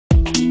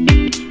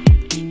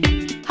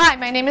Hi,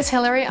 my name is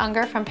Hilary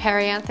Unger from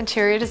Perianth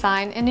Interior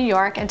Design in New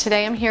York, and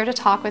today I'm here to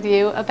talk with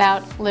you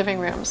about living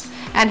rooms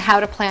and how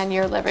to plan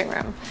your living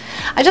room.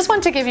 I just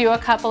want to give you a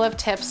couple of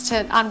tips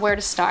on where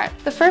to start.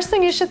 The first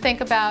thing you should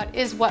think about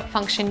is what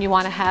function you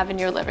want to have in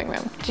your living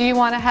room. Do you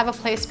want to have a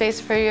play space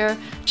for your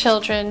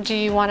children? Do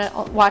you want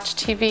to watch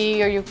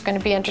TV? Are you going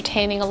to be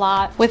entertaining a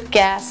lot with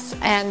guests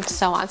and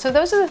so on? So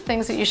those are the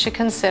things that you should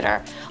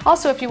consider.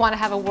 Also, if you want to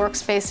have a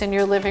workspace in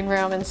your living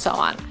room and so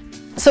on.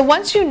 So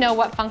once you know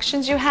what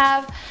functions you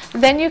have,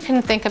 then you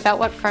can think about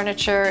what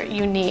furniture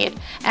you need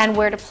and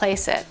where to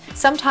place it.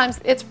 Sometimes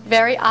it's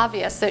very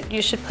obvious that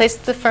you should place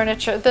the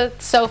furniture, the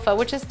sofa,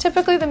 which is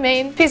typically the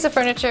main piece of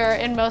furniture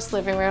in most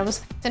living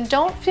rooms. And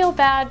don't feel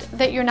bad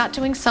that you're not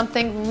doing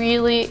something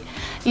really,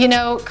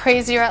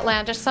 crazy or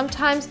outlandish.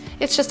 Sometimes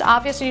it's just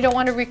obvious and you don't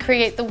want to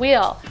recreate the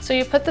wheel. So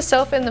you put the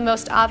sofa in the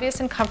most obvious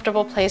and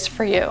comfortable place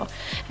for you.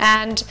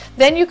 And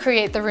then you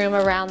create the room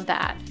around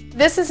that.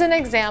 This is an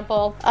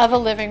example of a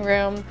living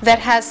room that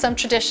has some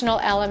traditional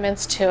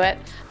elements to it.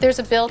 There's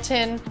a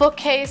built-in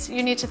bookcase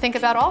you need to think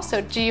about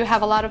also. Do you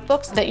have a lot of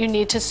books that you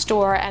need to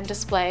store and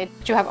display?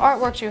 Do you have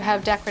artwork? Do you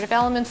have decorative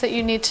elements that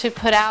you need to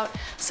put out?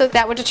 So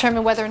that would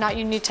determine whether or not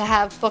you need to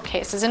have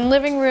bookcases. In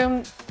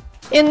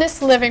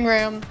this living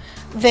room,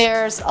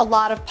 there's a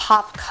lot of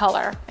pop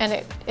color,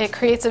 and it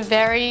creates a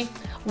very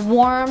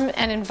warm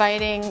and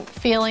inviting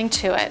feeling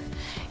to it.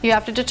 You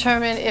have to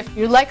determine if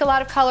you like a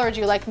lot of color or do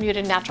you like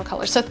muted natural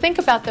color. So think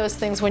about those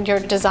things when you're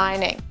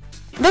designing.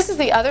 This is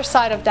the other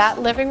side of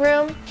that living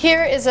room.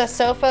 Here is a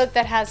sofa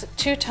that has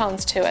two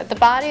tones to it. The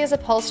body is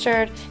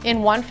upholstered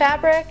in one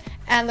fabric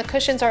and the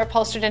cushions are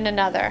upholstered in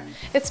another.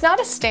 It's not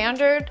a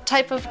standard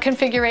type of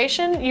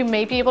configuration. You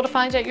may be able to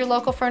find it at your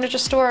local furniture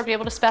store or be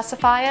able to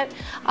specify it.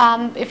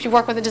 If you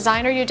work with a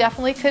designer, you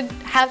definitely could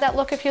have that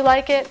look if you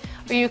like it.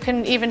 Or you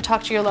can even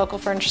talk to your local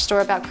furniture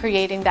store about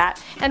creating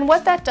that. And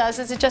what that does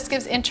is it just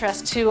gives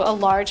interest to a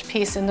large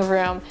piece in the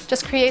room.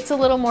 Just creates a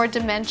little more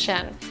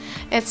dimension.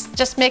 It's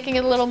just making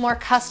it a little more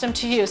custom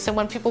to you. So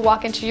when people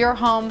walk into your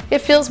home, it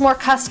feels more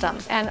custom.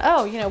 And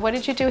what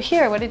did you do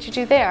here? What did you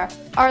do there?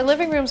 Our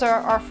living rooms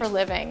are for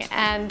living,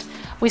 and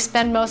we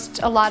spend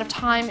a lot of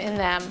time in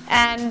them.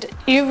 And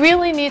you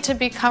really need to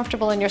be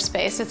comfortable in your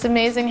space. It's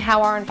amazing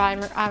how our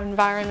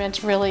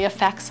environment really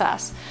affects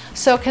us.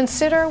 So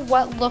consider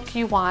what look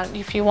you want.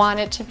 If you want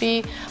it to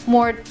be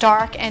more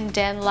dark and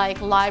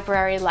den-like,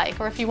 library-like,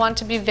 or if you want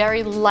it to be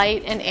very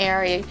light and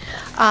airy.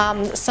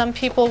 Some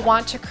people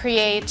want to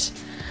create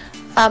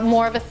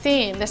more of a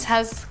theme. This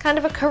has kind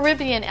of a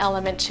Caribbean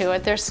element to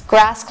it. There's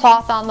grass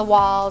cloth on the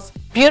walls,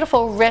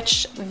 beautiful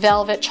rich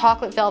velvet,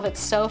 chocolate velvet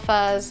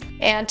sofas,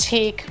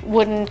 antique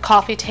wooden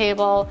coffee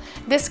table.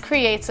 This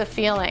creates a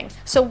feeling.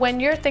 So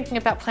when you're thinking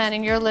about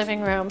planning your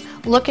living room,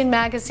 look in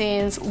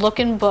magazines, look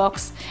in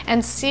books,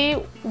 and see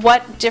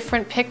what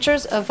different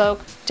pictures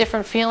evoke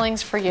different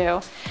feelings for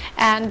you.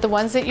 And the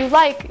ones that you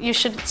like, you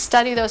should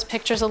study those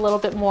pictures a little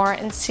bit more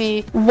and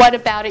see what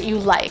about it you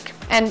like.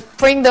 And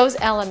bring those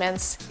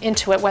elements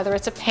into it, whether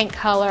it's a paint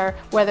color,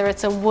 whether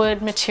it's a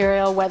wood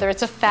material, whether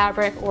it's a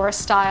fabric or a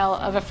style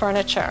of a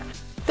furniture.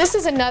 This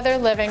is another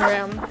living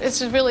room.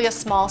 It's really a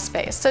small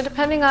space. So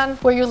depending on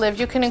where you live,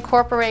 you can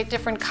incorporate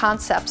different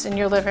concepts in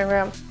your living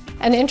room.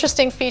 An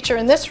interesting feature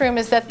in this room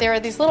is that there are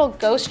these little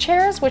ghost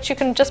chairs, which you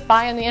can just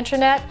buy on the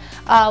internet,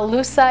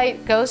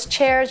 lucite ghost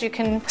chairs. You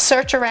can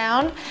search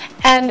around,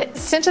 and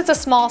since it's a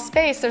small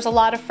space, there's a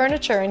lot of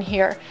furniture in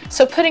here.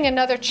 So putting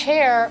another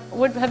chair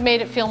would have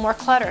made it feel more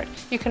cluttered.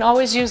 You can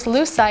always use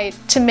lucite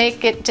to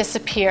make it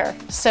disappear.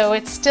 So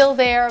it's still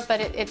there,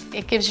 but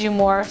it gives you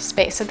more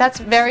space. So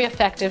that's a very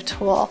effective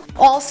tool.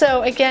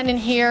 Also, again in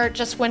here,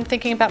 just when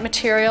thinking about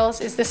materials,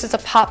 this is a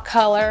pop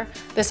color,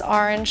 this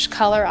orange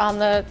color on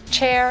the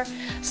chair.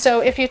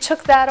 So if you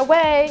took that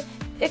away,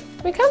 it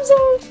becomes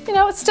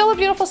it's still a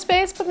beautiful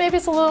space, but maybe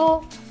it's a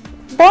little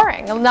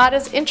boring, not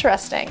as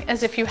interesting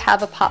as if you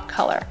have a pop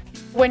color.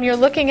 When you're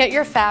looking at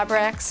your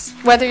fabrics,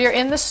 whether you're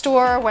in the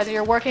store, whether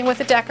you're working with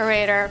a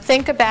decorator,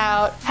 think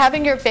about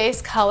having your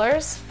base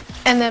colors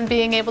and then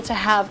being able to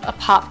have a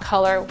pop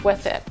color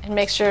with it. It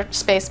makes your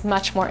space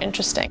much more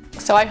interesting.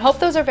 So I hope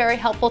those are very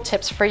helpful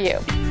tips for you.